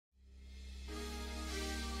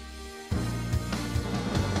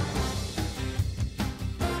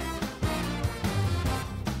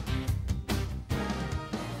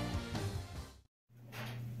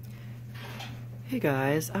Hey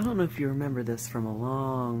guys, I don't know if you remember this from a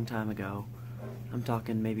long time ago. I'm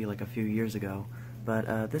talking maybe like a few years ago.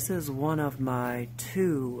 But this is one of my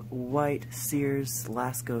two white Sears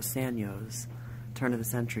Lasko Sanyos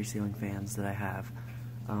turn-of-the-century ceiling fans that I have.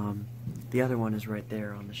 The other one is right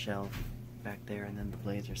there on the shelf back there, and then the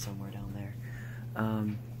blades are somewhere down there.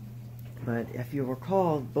 But if you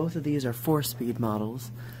recall, both of these are 4-speed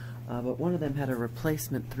models, but one of them had a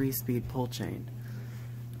replacement 3-speed pull chain.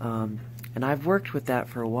 And I've worked with that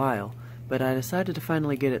for a while, but I decided to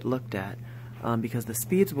finally get it looked at because the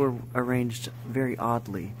speeds were arranged very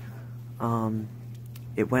oddly.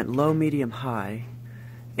 It went low, medium, high,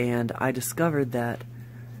 and I discovered that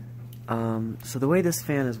so the way this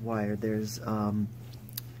fan is wired, it's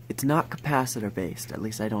not capacitor based, at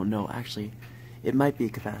least I don't know. Actually, it might be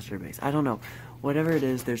capacitor based. I don't know. Whatever it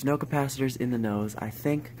is, there's no capacitors in the nose. I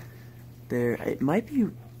think it might be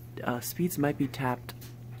speeds might be tapped.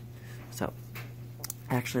 So,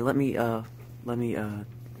 actually, let me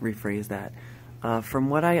rephrase that. From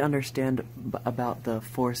what I understand about the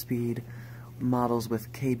 4-speed models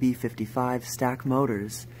with KB55 stack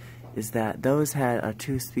motors, is that those had a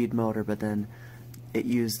 2-speed motor, but then it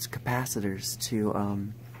used capacitors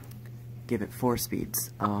to give it 4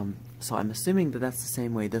 speeds. So I'm assuming that that's the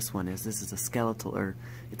same way this one is. This is a skeletal, or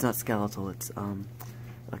it's not skeletal. It's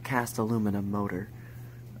a cast aluminum motor.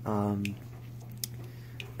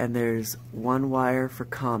 And there's one wire for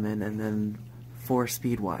common and then 4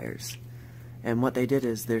 speed wires. And what they did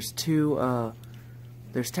is there's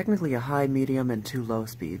technically a high, medium, and 2 low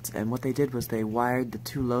speeds. And what they did was they wired the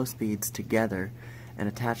 2 low speeds together and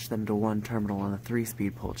attached them to one terminal on a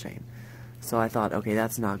 3-speed pull chain. So I thought, okay,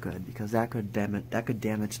 that's not good because that could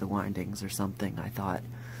damage the windings or something. I thought,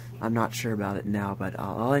 I'm not sure about it now, but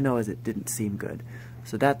all I know is it didn't seem good.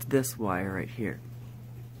 So that's this wire right here.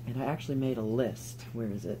 And I actually made a list. Where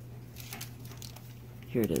is it?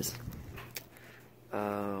 Here it is.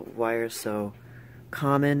 Wires, so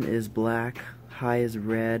common is black, high is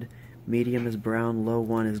red, medium is brown, low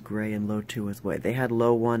 1 is gray, and low 2 is white. They had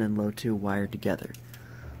low 1 and low 2 wired together.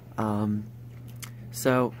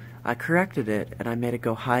 So I corrected it, and I made it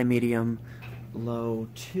go high, medium, low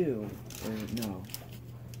 2, or no,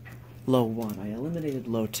 low 1. I eliminated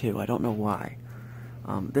low 2. I don't know why.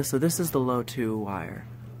 So this is the low 2 wire.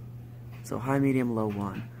 So high, medium, low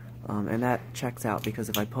 1. And that checks out because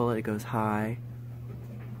if I pull it, it goes high.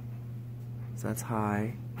 So that's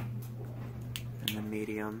high. And then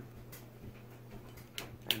medium.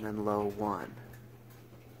 And then low 1.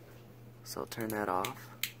 So I'll turn that off.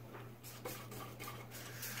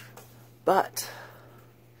 But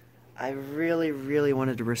I really, really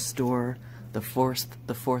wanted to restore the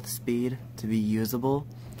fourth speed to be usable,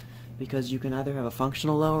 because you can either have a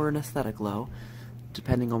functional low or an aesthetic low,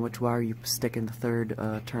 depending on which wire you stick in the third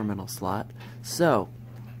terminal slot. So,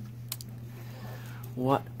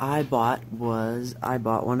 what I bought was, I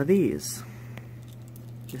bought one of these.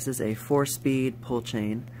 This is a 4-speed pull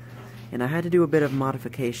chain, and I had to do a bit of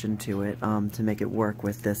modification to it to make it work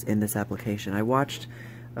with this in this application. I watched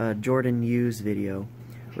Jordan Yu's video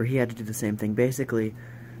where he had to do the same thing. Basically,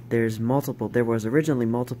 there was originally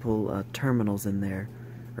multiple terminals in there,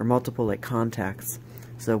 or multiple like contacts.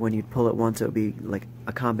 So when you'd pull it once, it would be like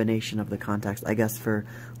a combination of the contacts, I guess for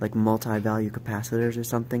like multi-value capacitors or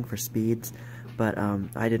something for speeds. But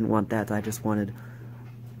I didn't want that. I just wanted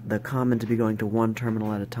the common to be going to one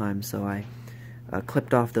terminal at a time. So I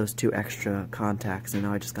clipped off those 2 extra contacts, and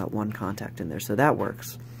now I just got 1 contact in there. So that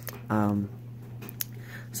works.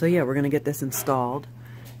 So yeah, we're going to get this installed,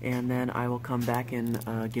 and then I will come back and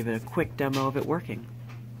give it a quick demo of it working.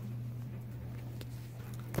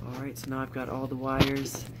 Alright, so now I've got all the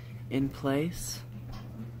wires in place.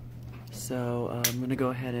 So I'm going to go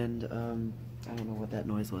ahead and, I don't know what that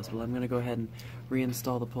noise was, but I'm going to go ahead and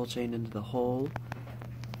reinstall the pull chain into the hole,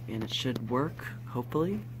 and it should work,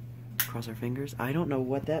 hopefully. Cross our fingers. I don't know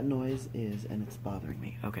what that noise is, and it's bothering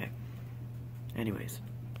me. Okay. Anyways.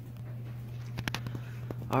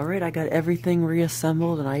 Alright, I got everything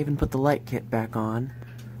reassembled, and I even put the light kit back on.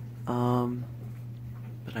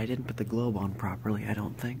 But I didn't put the globe on properly, I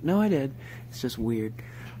don't think. No, I did. It's just weird.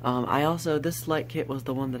 This light kit was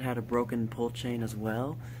the one that had a broken pull chain as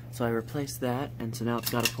well, so I replaced that, and so now it's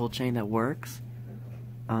got a pull chain that works.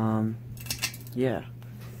 Yeah.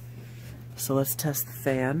 So let's test the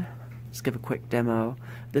fan. Just give a quick demo.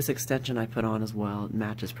 This extension I put on as well. It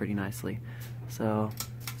matches pretty nicely. So,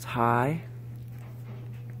 it's high.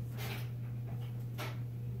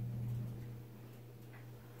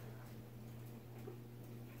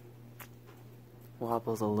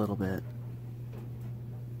 Wobbles a little bit.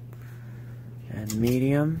 And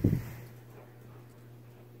medium.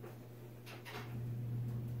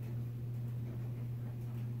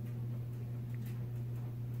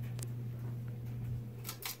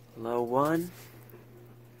 low 1,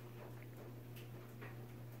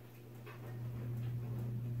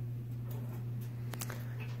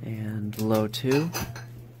 and low 2.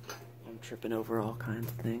 I'm tripping over all kinds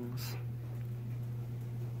of things.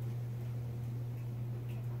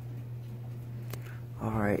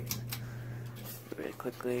 Alright, very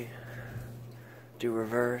quickly do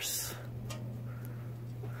reverse.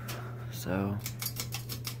 So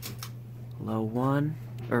low 1,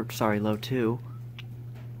 or sorry, low 2.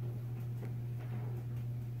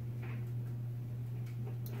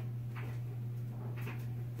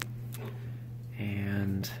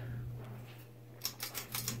 And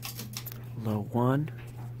low 1.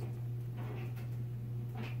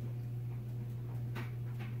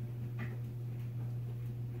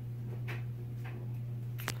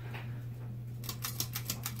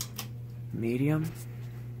 Medium.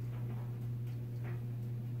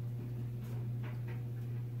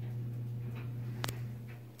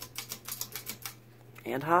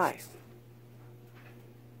 And high.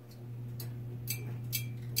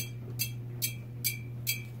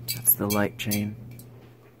 That's the light chain.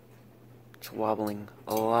 It's wobbling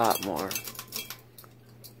a lot more.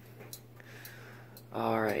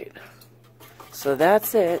 Alright. So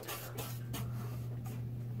that's it.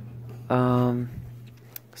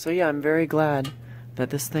 So yeah, I'm very glad that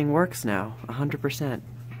this thing works now, 100%,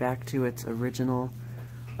 back to its original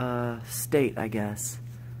state, I guess.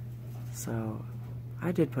 So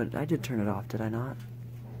I did turn it off, did I not?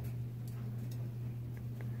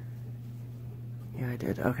 Yeah, I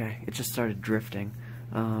did. Okay, it just started drifting.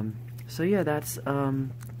 So yeah, that's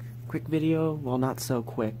quick video. Well, not so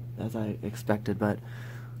quick as I expected, but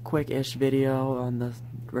quick-ish video on the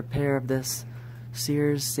repair of this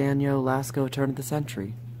Sears Sanyo Lasko Turn of the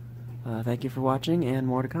Century. Thank you for watching, and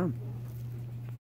more to come.